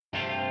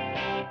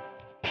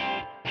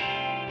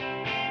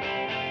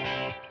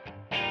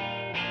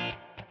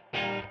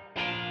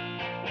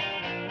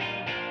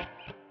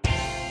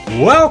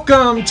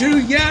Welcome to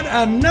yet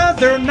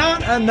another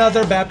Not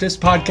Another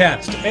Baptist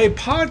podcast, a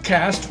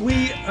podcast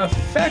we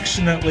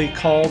affectionately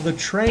call the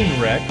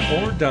Train Wreck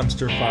or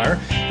Dumpster Fire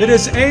that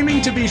is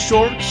aiming to be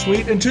short,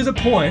 sweet, and to the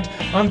point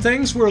on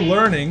things we're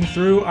learning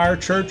through our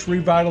church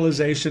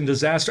revitalization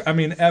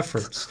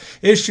efforts,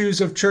 issues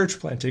of church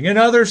planting, and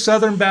other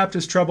Southern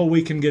Baptist trouble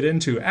we can get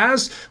into.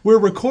 As we're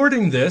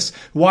recording this,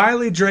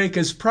 Wiley Drake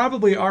is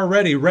probably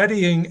already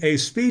readying a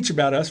speech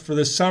about us for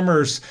this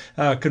summer's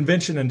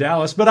convention in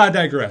Dallas, but I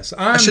digress.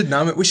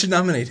 We should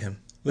nominate him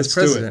as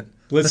president.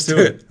 Let's do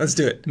it. Let's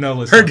do it. No,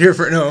 let's heard here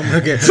first. No,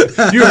 okay.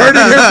 You heard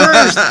it here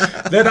first.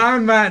 That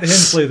I'm Matt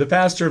Hensley, the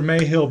pastor of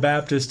Mayhill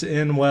Baptist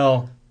in,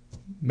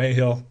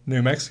 Mayhill,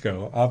 New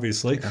Mexico,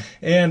 obviously. Yeah.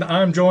 And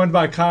I'm joined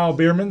by Kyle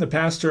Bierman, the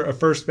pastor of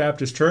First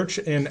Baptist Church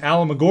in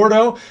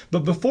Alamogordo.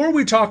 But before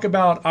we talk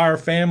about our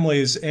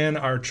families and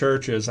our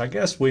churches, I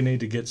guess we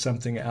need to get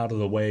something out of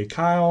the way.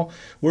 Kyle,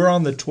 we're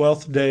on the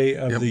 12th day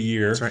of the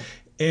year. That's right.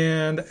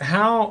 And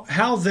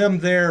how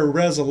their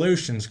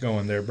resolutions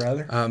going there,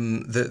 brother?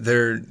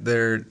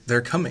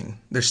 They're coming.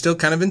 They're still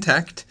kind of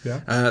intact.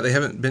 Yeah. They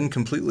haven't been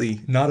completely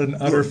not an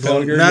utter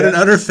failure. Not an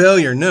utter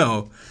failure.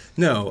 No.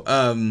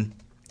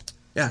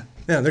 Yeah.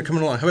 They're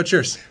coming along. How about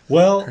yours?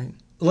 Well,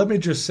 let me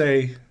just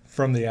say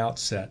from the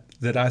outset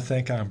that I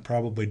think I'm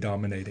probably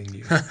dominating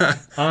you.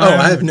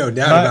 I have no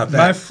doubt about that.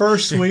 My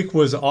first week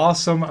was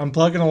awesome. I'm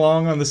plugging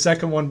along on the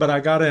second one, but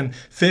I got in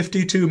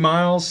 52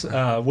 miles,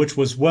 which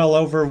was well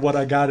over what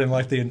I got in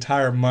like the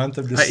entire month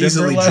of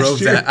December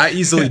I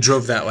easily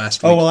drove that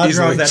last week. Oh, well, I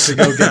drove that to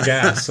go get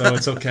gas, so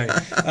it's okay.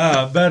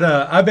 But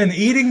I've been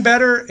eating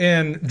better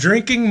and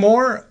drinking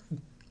more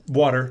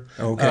water.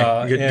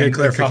 Okay, good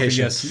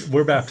clarification. Yes,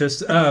 we're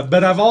Baptist.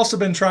 But I've also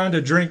been trying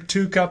to drink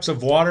 2 cups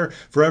of water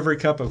for every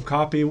cup of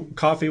coffee,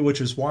 which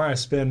is why I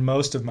spend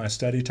most of my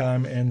study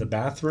time in the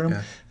bathroom,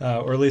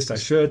 or at least I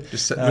should.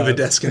 Just move a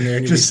desk in there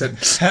and just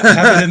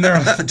have it in there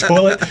on the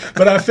toilet.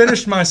 But I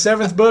finished my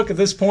 7th book at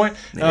this point,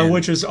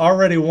 which is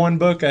already 1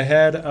 book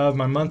ahead of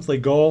my monthly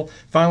goal.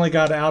 Finally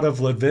got out of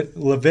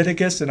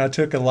Leviticus, and I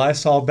took a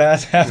Lysol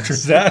bath after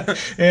that,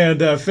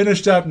 and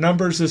finished up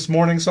Numbers this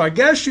morning. So I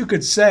guess you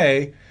could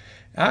say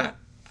I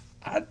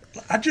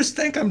just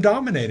think I'm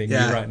dominating you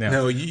right now.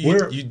 No,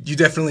 you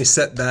definitely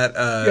set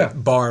that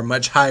bar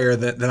much higher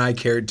than I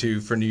cared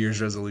to for New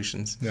Year's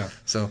resolutions. Yeah.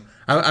 So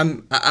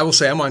I will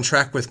say I'm on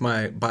track with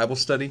my Bible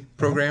study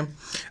program.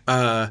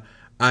 I'm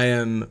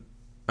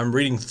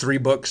reading 3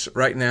 books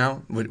right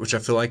now, which I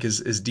feel like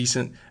is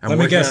decent. Let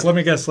me guess.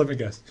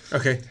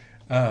 Okay.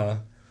 The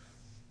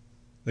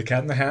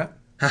Cat in the Hat.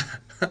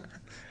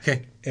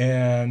 Okay.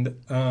 And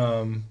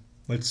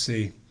let's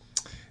see.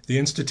 The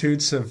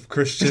Institutes of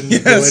Christian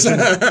Religion,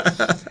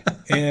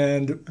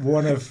 and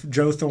one of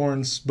Joe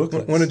Thorne's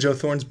booklets. One of Joe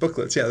Thorne's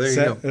booklets. Yeah, there you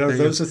go.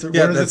 Those are what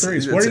are the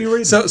 3s? What are you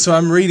reading? So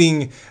I'm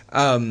reading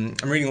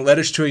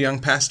Letters to a Young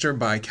Pastor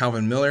by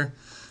Calvin Miller.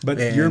 But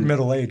you're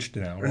middle-aged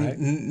now, right?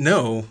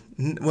 No.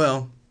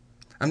 Well,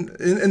 I'm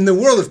in the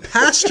world of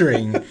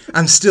pastoring.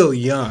 I'm still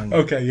young.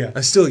 Okay, yeah.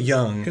 I'm still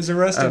young. Because the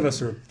rest of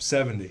us are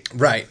 70.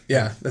 Right.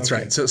 Yeah, that's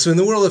right. So in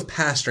the world of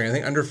pastoring, I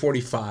think under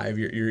 45,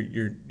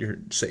 you're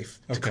safe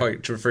to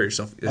refer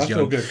yourself as young.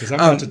 I feel good because I'm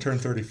about to turn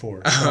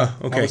 34. So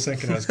okay. I was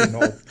thinking I was getting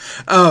old.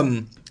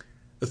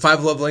 The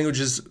 5 Love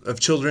Languages of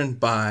Children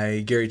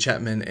by Gary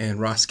Chapman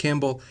and Ross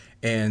Campbell,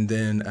 and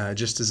then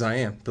Just As I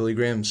Am, Billy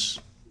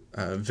Graham's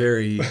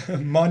very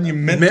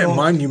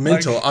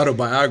monumental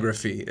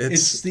autobiography.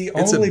 It's the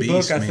only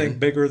book I think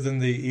bigger than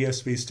the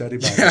ESV Study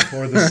Bible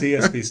or the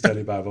CSB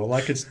Study Bible.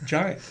 Like, it's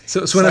giant.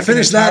 So when I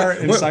finished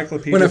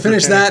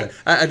that,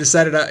 I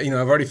decided I've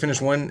already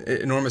finished one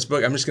enormous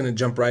book. I'm just going to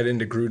jump right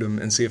into Grudem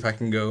and see if I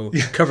can go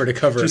cover to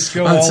cover on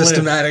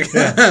systematic.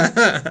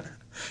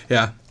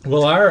 Yeah.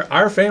 Well,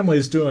 our family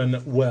is doing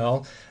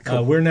well.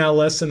 Cool. We're now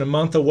less than a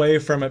month away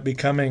from it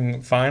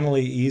becoming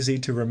finally easy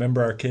to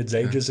remember our kids'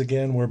 ages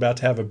again. We're about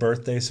to have a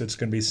birthday, so it's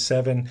going to be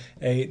 7,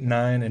 8,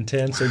 9, and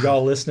 10. So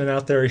y'all listening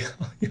out there,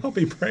 y'all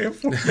be praying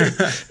for me.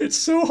 It's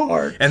so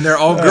hard. And they're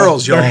all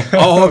girls, y'all.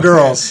 All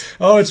girls.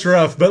 Oh, it's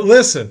rough. But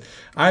listen,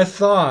 I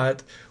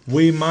thought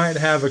we might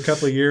have a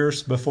couple of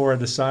years before I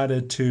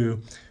decided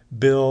to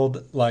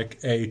build like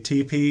a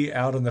teepee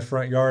out in the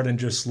front yard and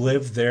just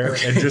live there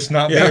and just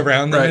not be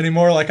around them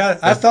anymore. Like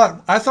I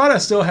thought I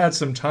still had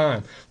some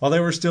time while they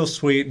were still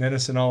sweet and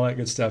innocent and all that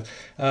good stuff.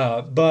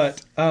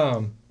 But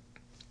Kyle,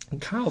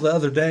 the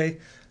other day,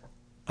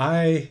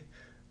 I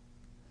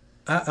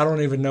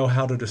don't even know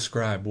how to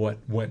describe what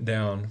went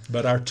down,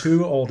 but our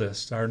 2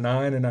 oldest, our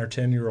 9 and our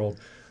 10-year-old,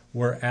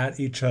 were at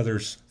each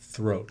other's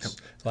throats,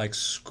 like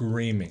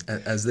screaming.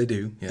 As they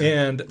do. Yeah.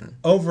 And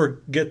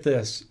get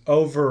this,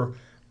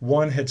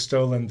 one had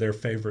stolen their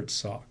favorite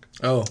sock.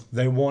 Oh.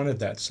 They wanted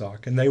that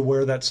sock, and they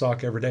wear that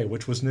sock every day,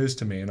 which was news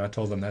to me, and I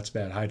told them that's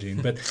bad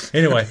hygiene. But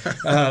anyway,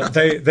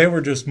 they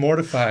were just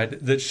mortified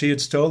that she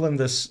had stolen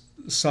this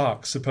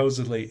sock,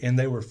 supposedly, and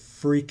they were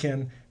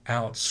freaking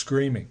out,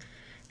 screaming.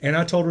 And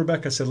I told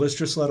Rebecca, I said,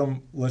 let's let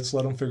them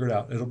figure it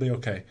out. It'll be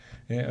okay.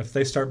 And if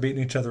they start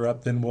beating each other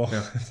up, then we'll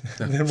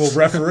then we'll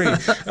referee.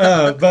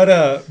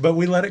 But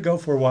we let it go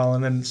for a while,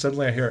 and then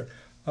suddenly I hear it.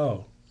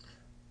 Oh,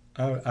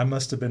 I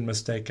must have been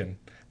mistaken.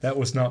 That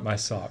was not my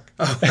sock.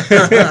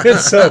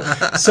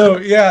 So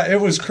yeah, it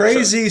was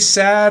crazy,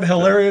 sad,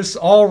 hilarious,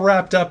 all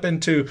wrapped up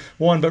into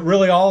one. But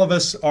really, all of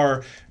us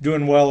are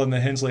doing well in the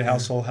Hensley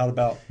household. How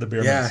about the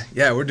Biermans?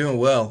 Yeah, we're doing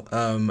well.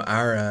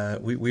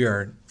 We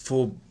are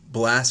full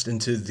blast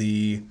into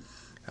the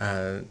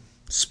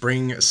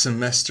spring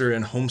semester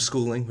in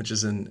homeschooling, which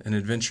is an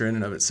adventure in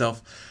and of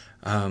itself.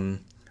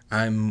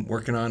 I'm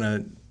working on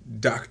a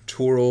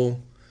doctoral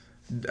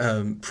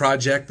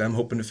project I'm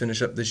hoping to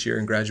finish up this year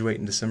and graduate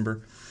in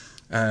December.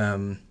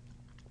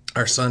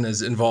 Our son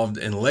is involved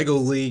in Lego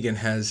League and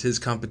has his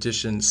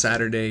competition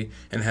Saturday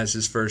and has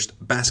his first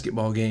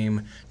basketball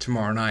game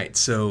tomorrow night.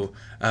 So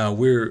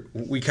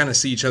we kind of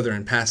see each other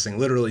in passing.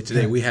 Literally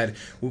today we had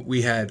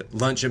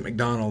lunch at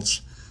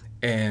McDonald's,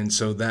 and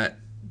so that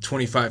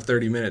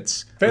 25-30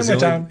 minutes. Family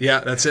time.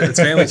 Yeah, that's it. It's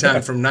family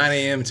time from 9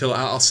 a.m. until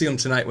I'll see them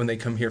tonight when they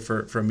come here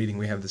for a meeting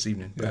we have this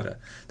evening. But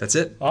that's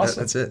it.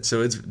 Awesome. That's it.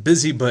 So it's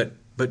busy but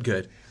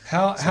good.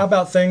 How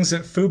about things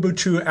at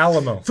Fubuchu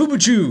Alamo?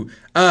 Fubuchu,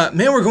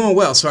 man, we're going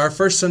well. So our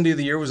first Sunday of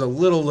the year was a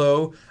little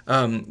low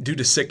due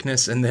to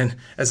sickness, and then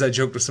as I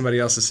joked with somebody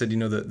else, I said,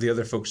 the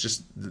other folks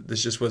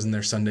this just wasn't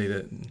their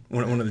Sunday,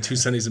 one of the 2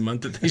 Sundays a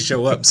month that they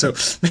show up. So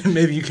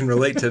maybe you can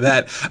relate to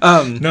that.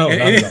 No, not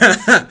at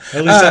all.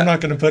 At least I'm not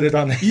going to put it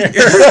on there.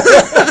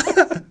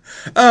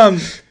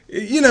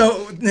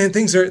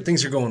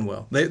 Things are going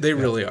well. They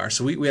really are.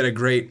 So we had a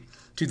great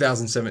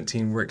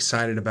 2017. We're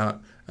excited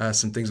about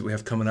some things that we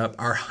have coming up.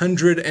 Our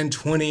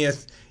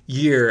 120th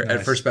year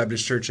at First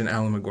Baptist Church in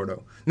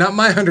Alamogordo. Not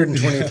my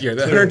 120th year,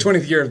 the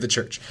 120th year of the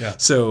church. Yeah.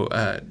 So,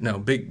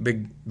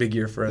 big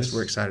year for us.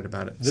 We're excited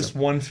about it. This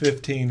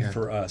 115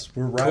 for us.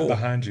 We're right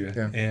behind you.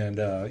 Yeah. And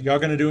y'all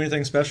going to do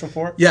anything special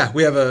for it? Yeah,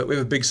 we have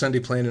a big Sunday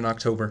planned in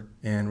October,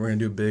 and we're going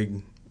to do a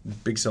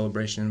big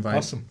celebration,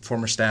 invite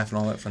former staff and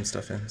all that fun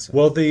stuff in. So.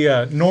 Well,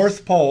 the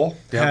North Pole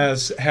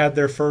has had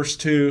their first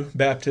 2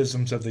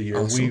 baptisms of the year.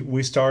 Awesome.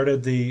 We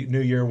started the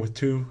new year with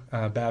 2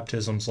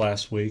 baptisms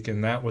last week,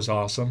 and that was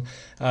awesome.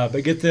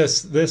 But get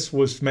this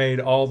was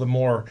made all the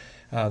more.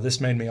 This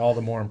made me all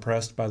the more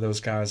impressed by those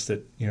guys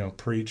that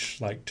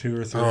preach like 2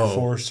 or 3 or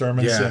 4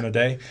 sermons in a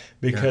day.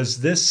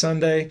 Because this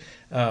Sunday,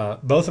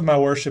 both of my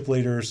worship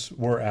leaders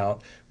were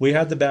out. We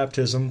had the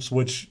baptisms,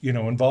 which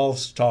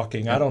involves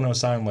talking. I don't know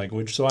sign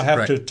language, so I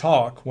have to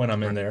talk when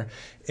I'm in there.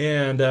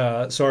 And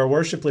so our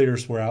worship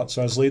leaders were out.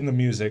 So I was leading the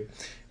music.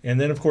 And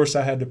then, of course,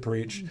 I had to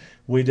preach.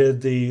 We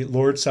did the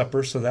Lord's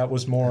Supper, so that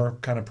was more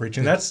kind of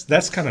preaching.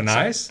 That's kind of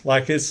nice.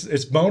 Like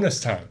it's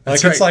bonus time.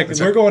 Like it's like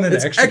we're going into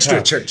extra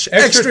time. church.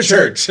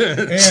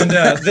 And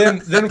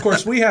then of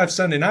course we have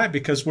Sunday night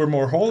because we're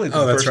more holy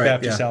than First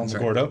Baptist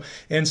Alamogordo.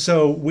 And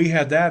so we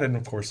had that, and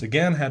of course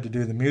again had to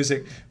do the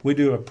music. We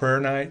do a prayer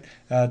night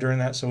during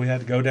that, so we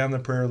had to go down the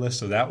prayer list.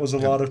 So that was a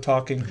lot of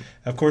talking.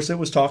 Of course, it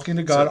was talking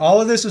to God. All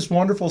of this is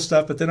wonderful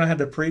stuff. But then I had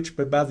to preach.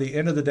 But by the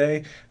end of the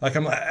day,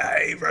 I'm like,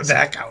 hey,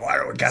 Rebecca,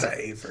 what do we got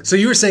to eat for? So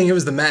you were saying it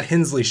was the Matt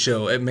Hensley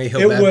show at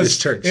Mayhill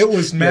Baptist Church. It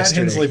was Matt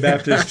Hensley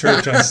Baptist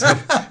Church on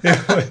Sunday.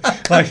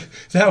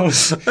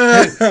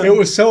 It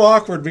was so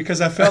awkward because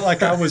I felt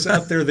like I was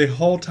up there the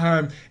whole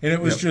time, and it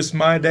was just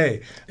my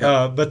day.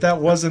 But that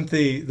wasn't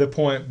the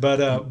point.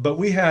 But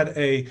we had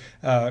a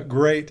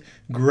great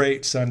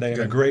Sunday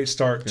and a great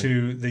start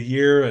to the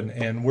year,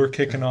 and we're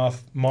kicking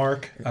off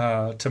Mark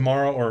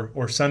tomorrow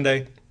or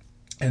Sunday.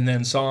 And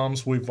then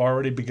Psalms, we've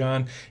already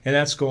begun, and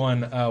that's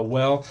going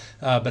well.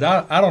 But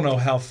I don't know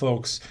how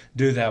folks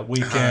do that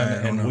week in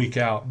and week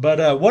out.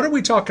 But what are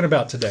we talking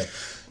about today?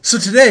 So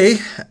today,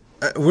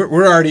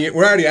 we're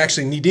already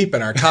actually knee deep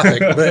in our topic,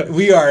 but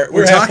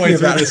we're talking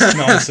about this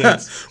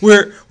nonsense.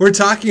 We're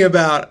talking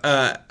about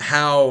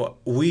how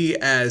we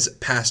as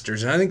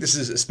pastors, and I think this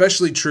is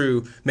especially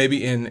true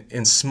maybe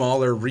in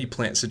smaller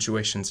replant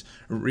situations,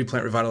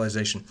 replant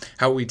revitalization,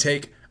 how we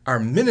take our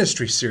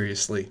ministry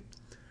seriously,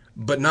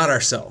 but not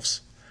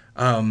ourselves.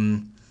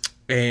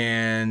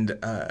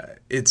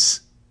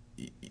 It's,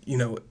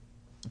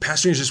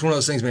 pastoring is just one of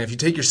those things, man. If you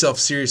take yourself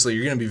seriously,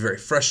 you're going to be very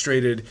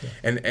frustrated,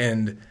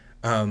 and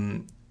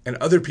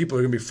other people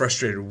are going to be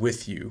frustrated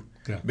with you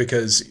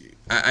because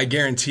I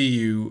guarantee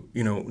you,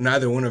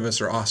 neither one of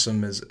us are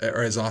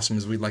as awesome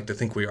as we'd like to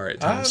think we are at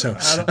times.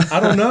 I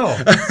don't know.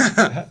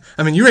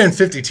 I mean, you ran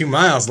 52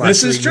 miles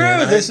last week.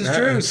 This is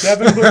true.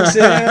 7 weeks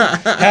in,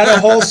 had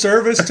a whole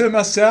service to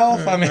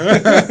myself. I mean,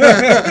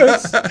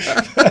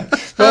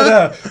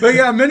 but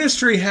yeah,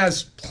 ministry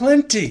has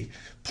plenty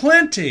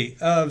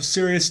of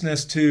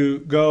seriousness to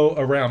go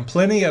around,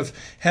 plenty of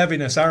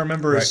heaviness. I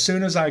remember as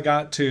soon as I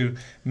got to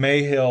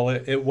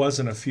Mayhill, it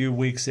wasn't a few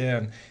weeks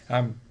in.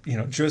 I'm,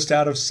 just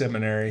out of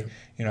seminary.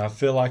 I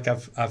feel like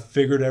I've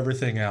figured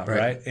everything out,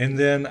 right? And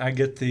then I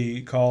get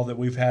the call that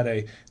we've had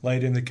a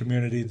lady in the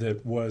community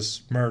that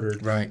was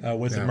murdered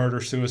with a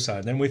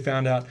murder-suicide. Then we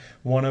found out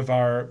one of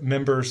our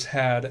members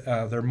had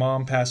their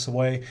mom pass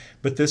away,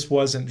 but this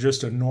wasn't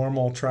just a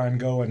normal try and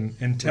go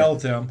and tell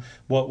them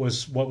what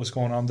was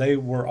going on. They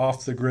were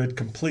off the grid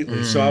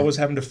completely. So I was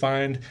having to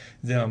find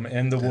them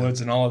in the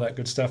woods and all of that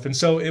good stuff. And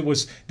so it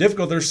was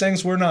difficult. There's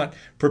things we're not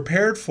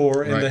prepared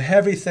for, and the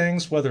heavy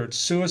things, whether it's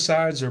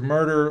suicides or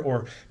murder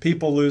or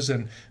people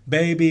losing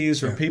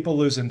babies or people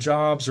losing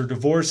jobs or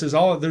divorces,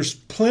 there's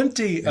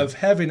plenty of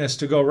heaviness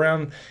to go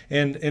around.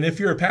 And if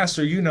you're a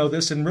pastor, you know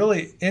this, and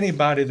really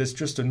anybody that's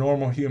just a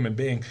normal human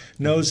being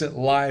knows that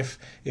life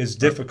is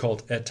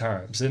difficult at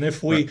times. And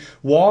if we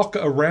walk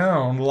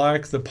around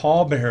like the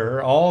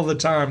pallbearer all the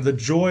time, the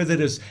joy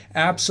that is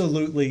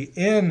absolutely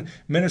in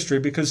ministry,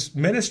 because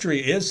ministry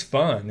is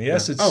fun.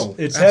 Yes,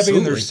 it's heavy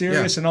and they're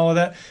serious and all of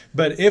that.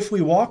 But if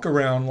we walk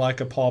around like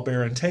a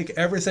pallbearer and take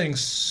everything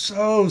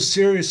so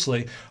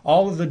seriously,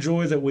 all of the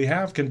joy that we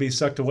have can be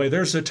sucked away.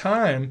 There's a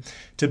time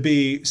to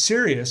be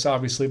serious,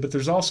 obviously, but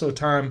there's also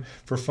time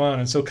for fun.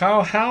 And so,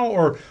 Kyle, how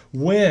or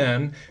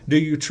when do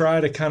you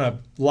try to kind of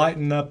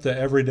lighten up the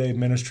everyday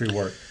ministry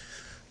work?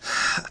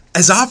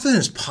 As often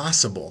as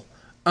possible.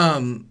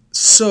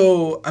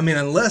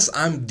 Unless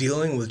I'm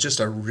dealing with just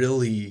a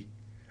really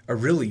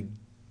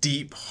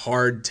deep,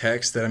 hard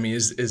text that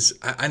is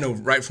I know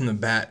right from the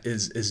bat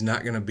is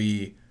not going to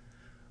be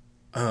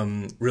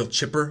real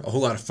chipper, a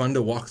whole lot of fun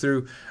to walk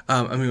through.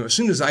 As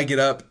soon as I get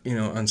up,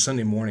 on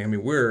Sunday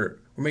morning, we're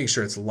making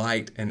sure it's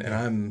light, and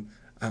I'm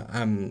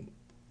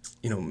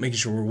making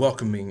sure we're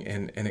welcoming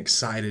and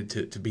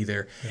excited to be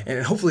there,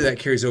 and hopefully that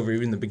carries over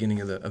even in the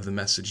beginning of the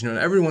message. And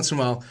every once in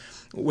a while,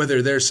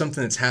 whether there's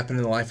something that's happened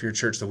in the life of your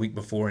church the week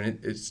before, and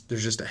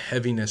there's just a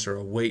heaviness or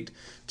a weight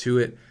to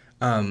it.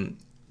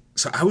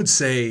 So I would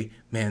say,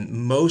 man,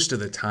 most of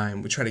the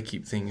time we try to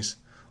keep things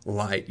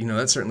light.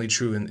 That's certainly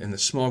true in the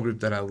small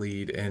group that I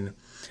lead and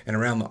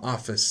around the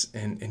office.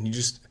 And you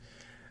just,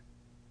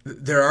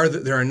 there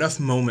are enough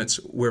moments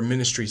where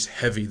ministry's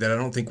heavy that I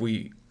don't think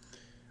we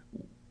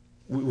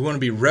want to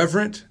be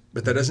reverent,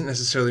 but that doesn't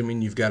necessarily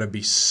mean you've got to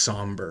be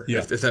somber,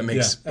 if that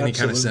makes any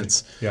kind of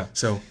sense. Yeah.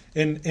 So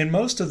in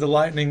most of the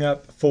lightening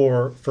up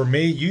for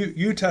me,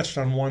 you touched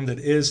on one that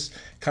is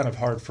kind of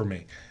hard for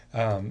me,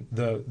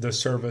 the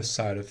service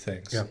side of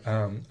things.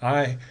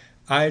 Yeah.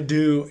 I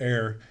do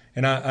err,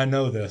 and I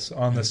know this,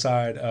 on the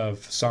side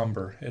of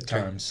somber at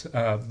times.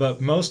 But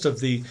most of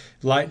the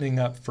lightening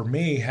up for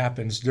me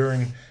happens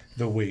during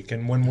the week.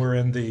 And when we're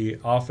in the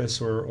office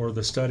or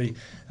the study,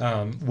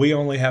 we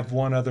only have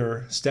one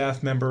other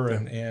staff member,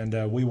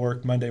 and we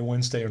work Monday,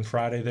 Wednesday, and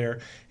Friday there.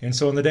 And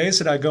so on the days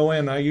that I go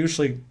in,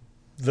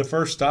 the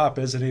first stop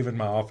isn't even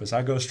my office.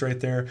 I go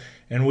straight there,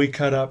 and we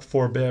cut up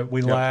for a bit.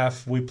 We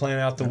laugh. We plan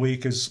out the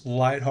week as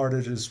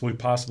lighthearted as we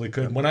possibly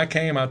could. When I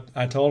came,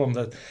 I told them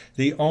that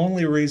the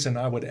only reason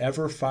I would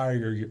ever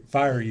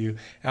fire you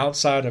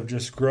outside of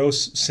just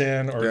gross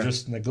sin or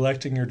just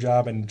neglecting your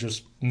job and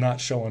just not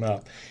showing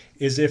up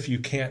is if you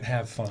can't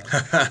have fun.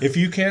 If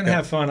you can't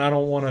have fun, I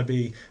don't want to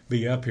be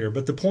up here.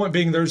 But the point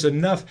being, there's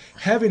enough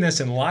heaviness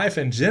in life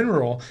in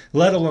general,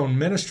 let alone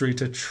ministry,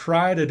 to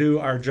try to do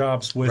our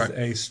jobs with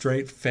a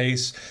straight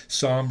face,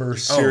 somber,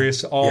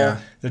 serious all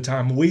the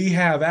time. We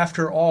have,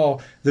 after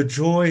all, the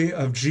joy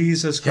of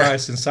Jesus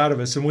Christ inside of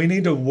us, and we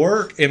need to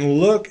work and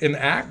look and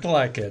act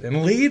like it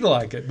and lead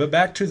like it. But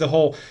back to the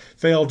whole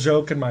failed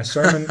joke in my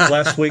sermon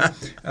last week,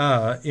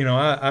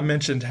 I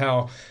mentioned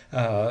how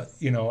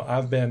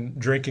I've been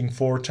drinking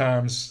 4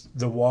 times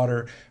the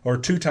water or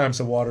 2 times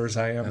the water as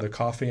I am the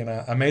coffee, and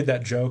I made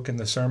that joke in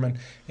the sermon,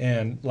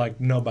 and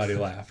nobody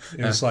laughed.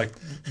 It was like,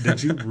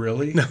 did you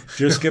really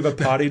just give a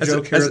potty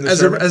joke here in the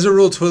sermon? As a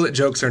rule, toilet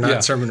jokes are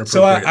not sermon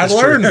appropriate. So I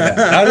learned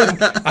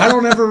that. I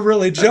don't ever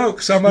really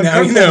joke, so I'm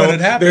uncomfortable when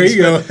it happens. There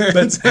you go.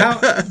 But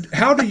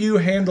how do you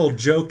handle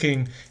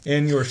joking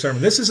in your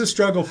sermon? This is a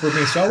struggle for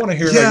me, so I want to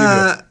hear how you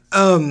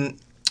do it.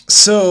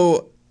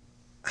 So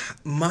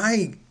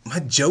my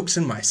jokes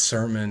in my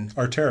sermon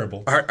are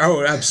terrible.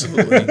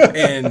 Absolutely.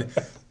 And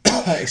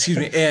excuse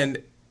me,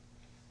 and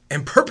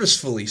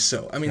purposefully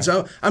so.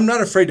 So I'm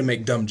not afraid to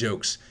make dumb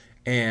jokes.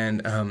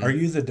 And are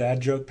you the dad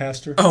joke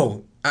pastor?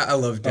 Oh, I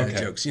love dad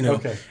jokes.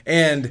 Okay.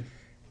 And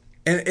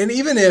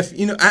even if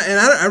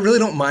I really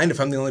don't mind if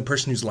I'm the only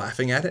person who's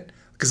laughing at it,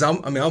 because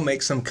I'll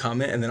make some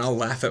comment and then I'll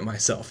laugh at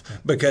myself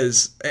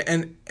because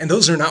and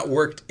those are not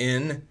worked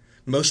in.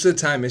 Most of the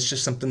time, it's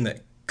just something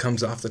that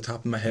comes off the top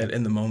of my head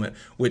in the moment,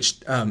 which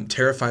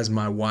terrifies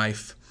my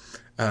wife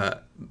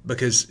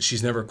because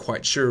she's never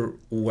quite sure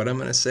what I'm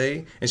going to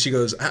say. And she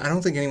goes, I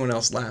don't think anyone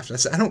else laughed. I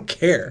said, I don't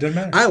care. Doesn't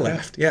matter. I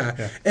laughed.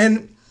 Yeah.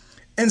 And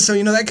so,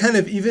 that kind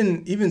of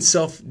even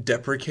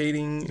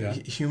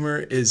self-deprecating humor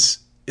is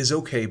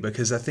okay,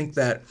 because I think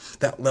that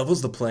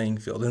levels the playing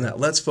field and that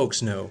lets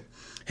folks know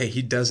hey,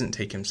 he doesn't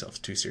take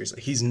himself too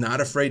seriously. He's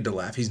not afraid to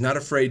laugh. He's not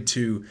afraid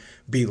to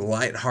be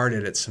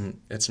lighthearted at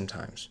some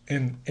times.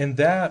 And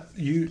that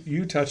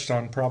you touched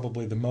on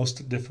probably the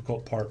most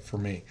difficult part for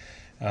me.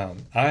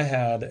 I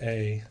had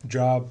a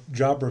job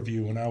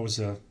review when I was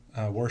a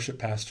worship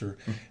pastor.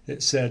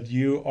 It said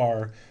you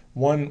are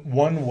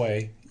one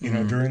way,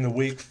 during the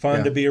week,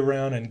 fun to be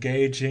around,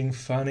 engaging,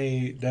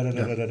 funny,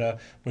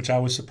 which I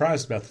was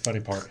surprised about the funny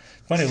part.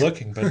 Funny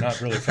looking, but not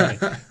really funny.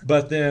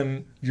 But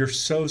then you're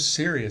so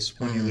serious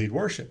when you lead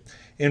worship.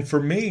 And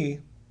for me,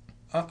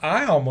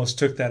 I almost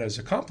took that as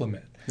a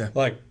compliment. Yeah.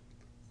 Like,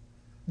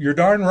 you're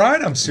darn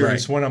right I'm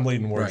serious when I'm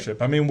leading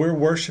worship. Right. I mean, we're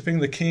worshiping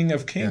the King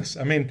of Kings.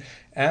 Yeah. I mean,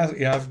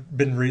 I've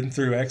been reading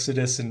through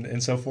Exodus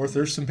and so forth.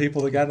 There's some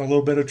people that got in a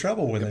little bit of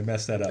trouble when they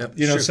messed that up.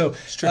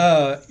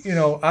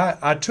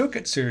 I took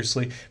it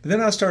seriously. But then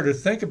I started to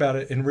think about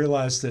it and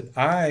realized that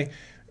I,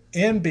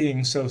 in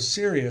being so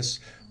serious,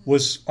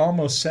 was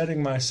almost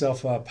setting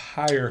myself up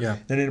higher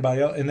than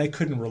anybody else, and they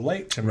couldn't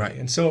relate to me. Right.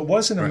 And so it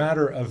wasn't a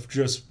matter of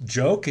just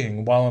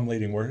joking while I'm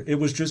leading work. It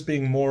was just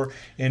being more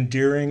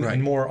endearing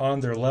and more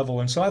on their level.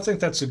 And so I think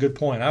that's a good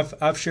point.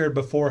 I've shared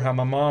before how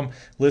my mom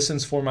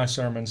listens for my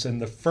sermons, and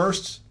the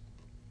first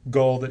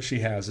goal that she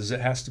has is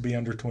it has to be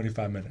under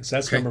 25 minutes.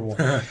 That's number one.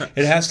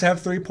 It has to have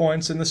 3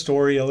 points in the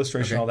story,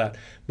 illustration, all that.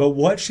 But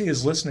what she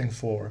is listening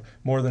for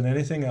more than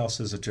anything else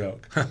is a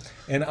joke.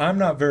 And I'm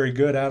not very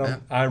good at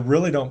them. I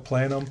really don't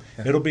plan them.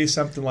 It'll be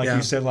something like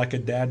you said, like a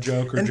dad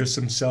joke or just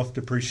some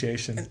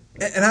self-depreciation.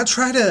 And I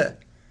try to...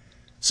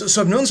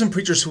 So I've known some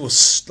preachers who will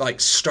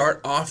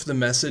start off the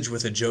message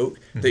with a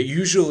joke that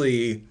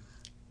usually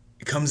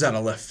comes out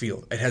of left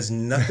field. It has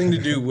nothing to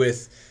do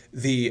with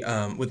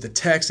the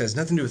text, has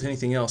nothing to do with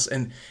anything else.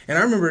 And I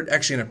remember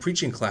actually in a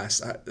preaching class,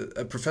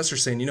 a professor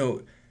saying,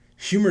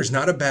 humor is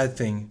not a bad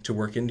thing to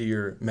work into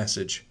your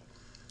message,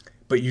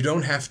 but you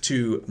don't have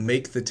to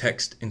make the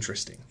text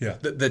interesting. Yeah.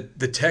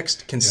 The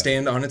text can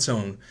stand on its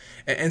own.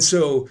 And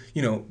so,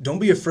 don't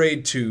be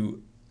afraid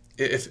to,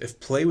 if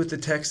play with the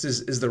text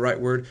is the right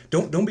word,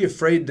 don't be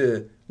afraid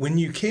to, when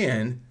you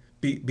can,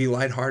 be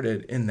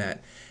lighthearted in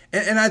that.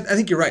 And I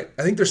think you're right.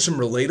 I think there's some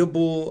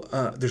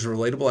there's a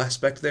relatable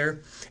aspect there.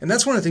 And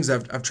that's one of the things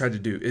I've tried to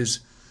do is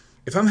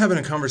if I'm having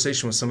a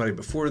conversation with somebody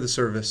before the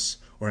service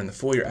or in the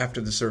foyer after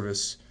the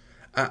service,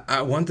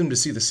 I want them to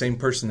see the same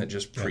person that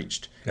just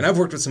preached. Yeah. And I've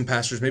worked with some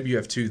pastors, maybe you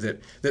have too,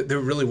 that there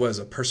really was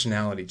a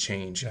personality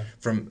change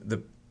from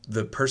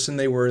the person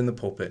they were in the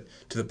pulpit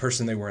to the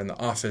person they were in the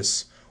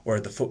office or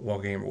at the football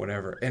game or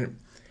whatever. And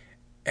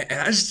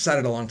I just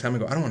decided a long time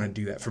ago, I don't want to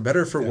do that, for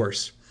better or for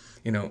worse.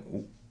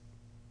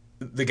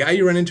 The guy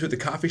you run into at the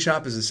coffee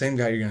shop is the same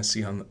guy you're going to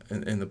see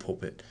in the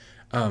pulpit,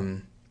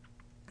 and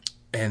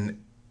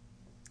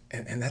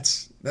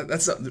that's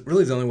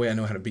really the only way I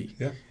know how to be.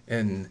 Yeah.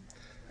 And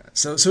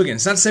so again,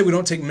 it's not to say we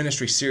don't take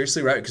ministry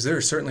seriously, right? Because there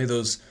are certainly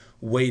those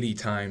weighty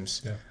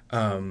times. Yeah.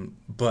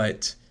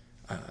 But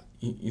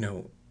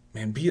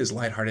man, be as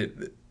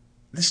lighthearted.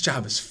 This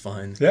job is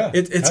fun. Yeah.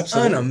 It's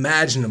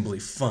unimaginably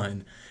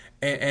fun.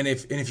 And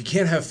if you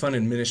can't have fun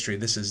in ministry,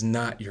 this is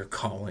not your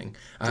calling.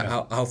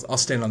 Yeah. I'll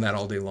stand on that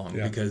all day long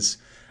because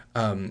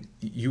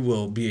you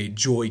will be a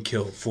joy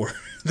kill for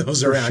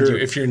those around you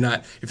if you're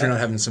not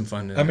having some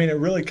fun. I mean, it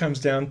really comes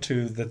down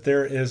to that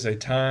there is a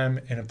time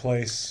and a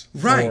place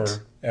for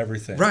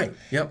everything. Right.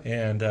 Yep.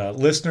 And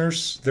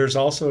listeners, there's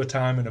also a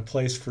time and a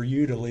place for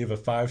you to leave a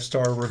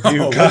 5-star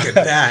review. Oh, look at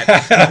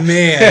that.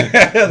 Man.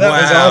 That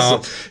was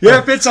awesome.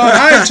 Yep, it's on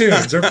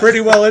iTunes or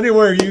pretty well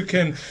anywhere you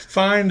can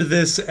find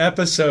this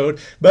episode.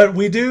 But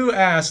we do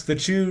ask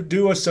that you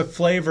do us a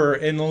favor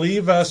and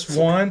leave us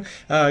one.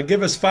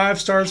 Give us 5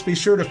 stars. Be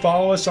sure to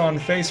follow us on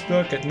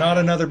Facebook at Not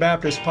Another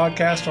Baptist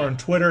Podcast or on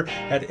Twitter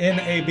at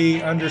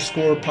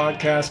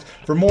NAB_podcast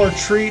for more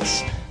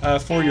treats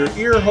for your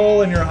ear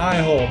hole and your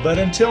eye hole. But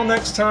until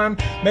next time,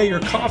 may your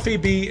coffee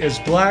be as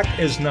black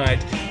as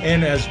night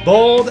and as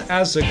bold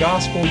as the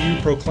gospel you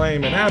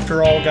proclaim. And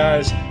after all,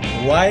 guys,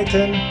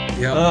 lighten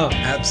up.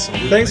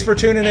 Absolutely. Thanks for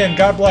tuning in.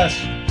 God bless.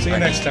 See you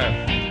next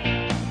time.